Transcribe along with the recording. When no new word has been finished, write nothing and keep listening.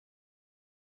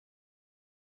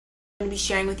I'm going to be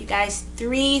sharing with you guys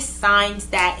 3 signs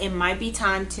that it might be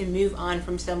time to move on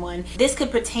from someone. This could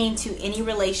pertain to any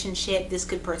relationship. This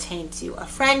could pertain to a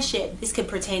friendship. This could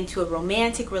pertain to a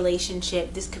romantic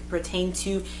relationship. This could pertain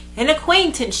to an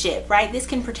acquaintanceship, right? This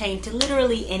can pertain to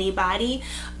literally anybody.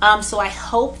 So I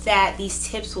hope that these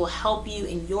tips will help you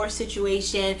in your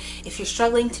situation. If you're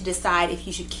struggling to decide if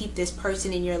you should keep this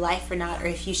person in your life or not, or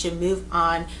if you should move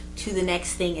on to the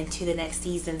next thing and to the next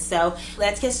season. So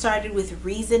let's get started with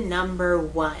reason number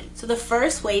 1. So the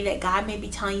first way that God may be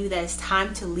telling you that it's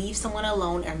time to leave someone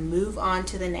alone or move on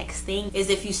to the next thing is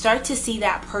if you start to see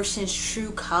that person's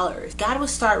true colors. God will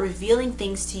start revealing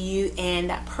things to you, and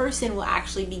that person will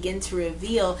actually begin to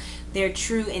reveal their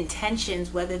true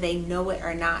intentions, whether they know it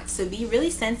or not. So be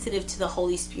really sensitive to the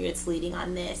Holy Spirit's leading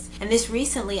on this. And this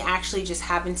recently actually just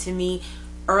happened to me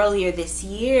earlier this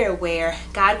year, where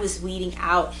God was weeding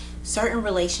out certain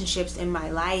relationships in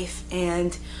my life,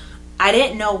 and I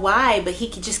didn't know why, but he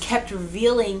just kept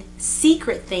revealing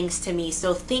secret things to me.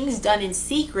 So things done in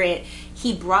secret,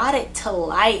 he brought it to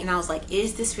light, and I was like,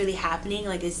 is this really happening?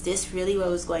 Like, is this really what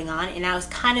was going on? And I was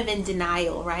kind of in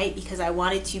denial, right? Because I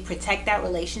wanted to protect that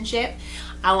relationship.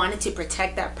 I wanted to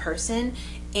protect that person,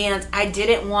 and I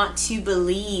didn't want to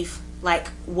believe like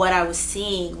what I was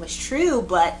seeing was true,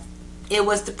 but it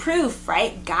was the proof,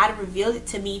 right? God revealed it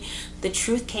to me. The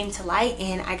truth came to light,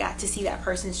 and I got to see that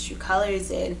person's true colors.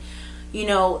 And you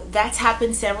know, that's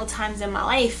happened several times in my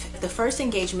life. The first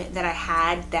engagement that I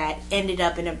had that ended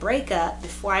up in a breakup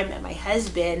before I met my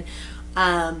husband,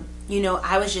 you know,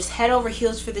 I was just head over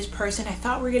heels for this person. I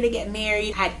thought we were gonna get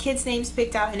married, had kids' names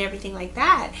picked out and everything like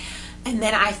that. And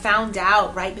then I found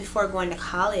out right before going to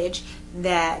college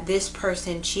that this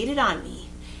person cheated on me.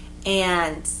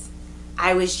 And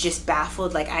I was just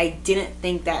baffled. Like, I didn't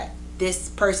think that this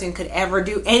person could ever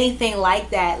do anything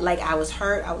like that. Like, I was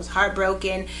hurt, I was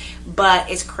heartbroken. But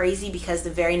it's crazy because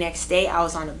the very next day I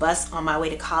was on a bus on my way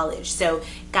to college. So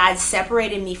God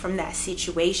separated me from that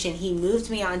situation. He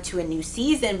moved me on to a new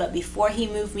season, but before he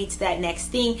moved me to that next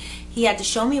thing, he had to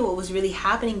show me what was really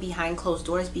happening behind closed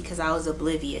doors, because I was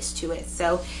oblivious to it.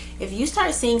 So if you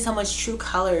start seeing someone's true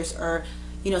colors, or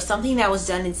you know, something that was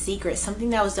done in secret,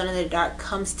 something that was done in the dark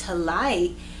comes to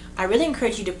light, I really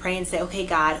encourage you to pray and say, okay,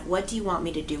 God, what do you want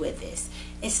me to do with this?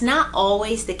 It's not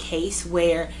always the case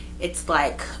where it's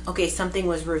like, okay, something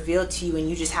was revealed to you and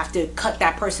you just have to cut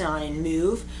that person on and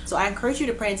move. So I encourage you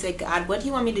to pray and say, God, what do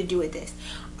you want me to do with this?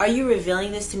 Are you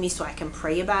revealing this to me so I can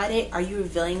pray about it? Are you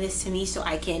revealing this to me so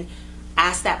I can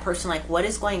ask that person, like, what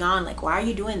is going on? Like, why are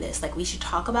you doing this? Like, we should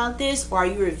talk about this. Or are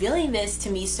you revealing this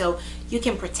to me so you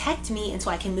can protect me and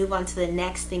so I can move on to the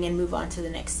next thing and move on to the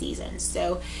next season?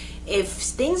 So if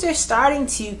things are starting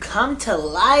to come to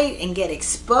light and get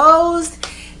exposed,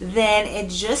 then it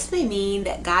just may mean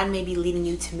that God may be leading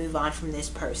you to move on from this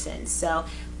person. So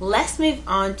let's move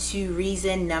on to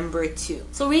reason number 2.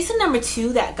 So reason number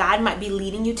 2 that God might be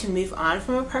leading you to move on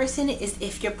from a person is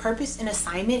if your purpose and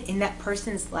assignment in that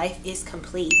person's life is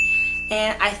complete.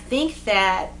 And I think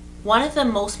that one of the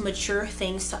most mature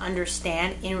things to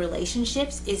understand in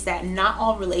relationships is that not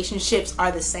all relationships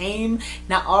are the same.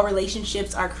 Not all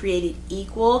relationships are created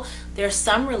equal. There are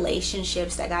some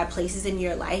relationships that God places in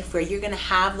your life where you're going to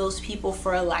have those people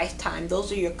for a lifetime.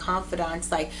 Those are your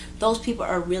confidants. Like, those people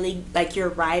are really like your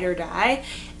ride or die.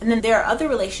 And then there are other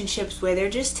relationships where they're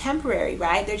just temporary,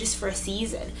 right? They're just for a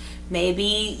season.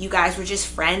 Maybe you guys were just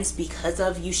friends because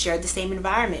of you shared the same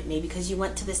environment. Maybe because you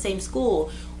went to the same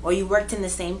school or you worked in the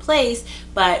same place.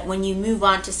 But when you move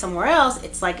on to somewhere else,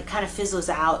 it's like it kind of fizzles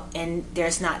out and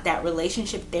there's not that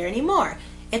relationship there anymore.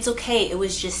 It's okay. It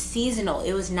was just seasonal.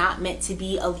 It was not meant to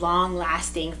be a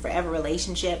long-lasting, forever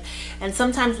relationship. And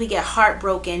sometimes we get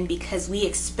heartbroken because we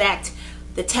expect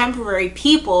the temporary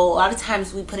people. A lot of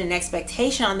times we put an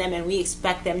expectation on them and we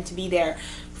expect them to be there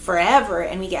forever,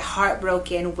 and we get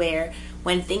heartbroken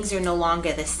when things are no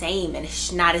longer the same and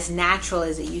it's not as natural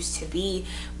as it used to be.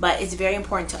 But it's very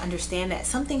important to understand that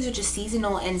some things are just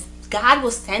seasonal, and God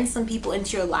will send some people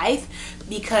into your life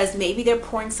because maybe they're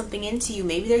pouring something into you.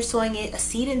 Maybe they're sowing a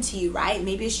seed into you, right?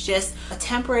 Maybe it's just a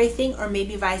temporary thing, or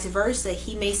maybe vice versa.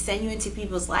 He may send you into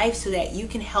people's lives so that you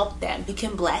can help them. You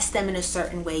can bless them in a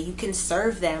certain way. You can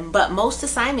serve them. But most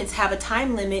assignments have a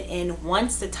time limit, and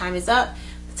once the time is up,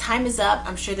 time is up.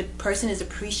 I'm sure the person is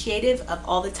appreciative of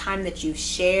all the time that you've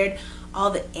shared,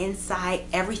 all the insight,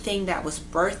 everything that was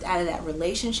birthed out of that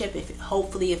relationship,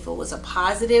 hopefully if it was a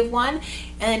positive one.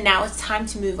 And then now it's time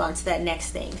to move on to that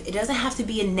next thing. It doesn't have to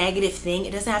be a negative thing.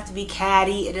 It doesn't have to be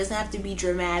catty. It doesn't have to be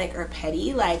dramatic or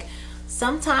petty. Like,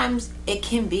 sometimes it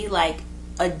can be like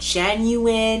a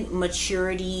genuine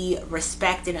maturity,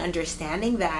 respect, and understanding that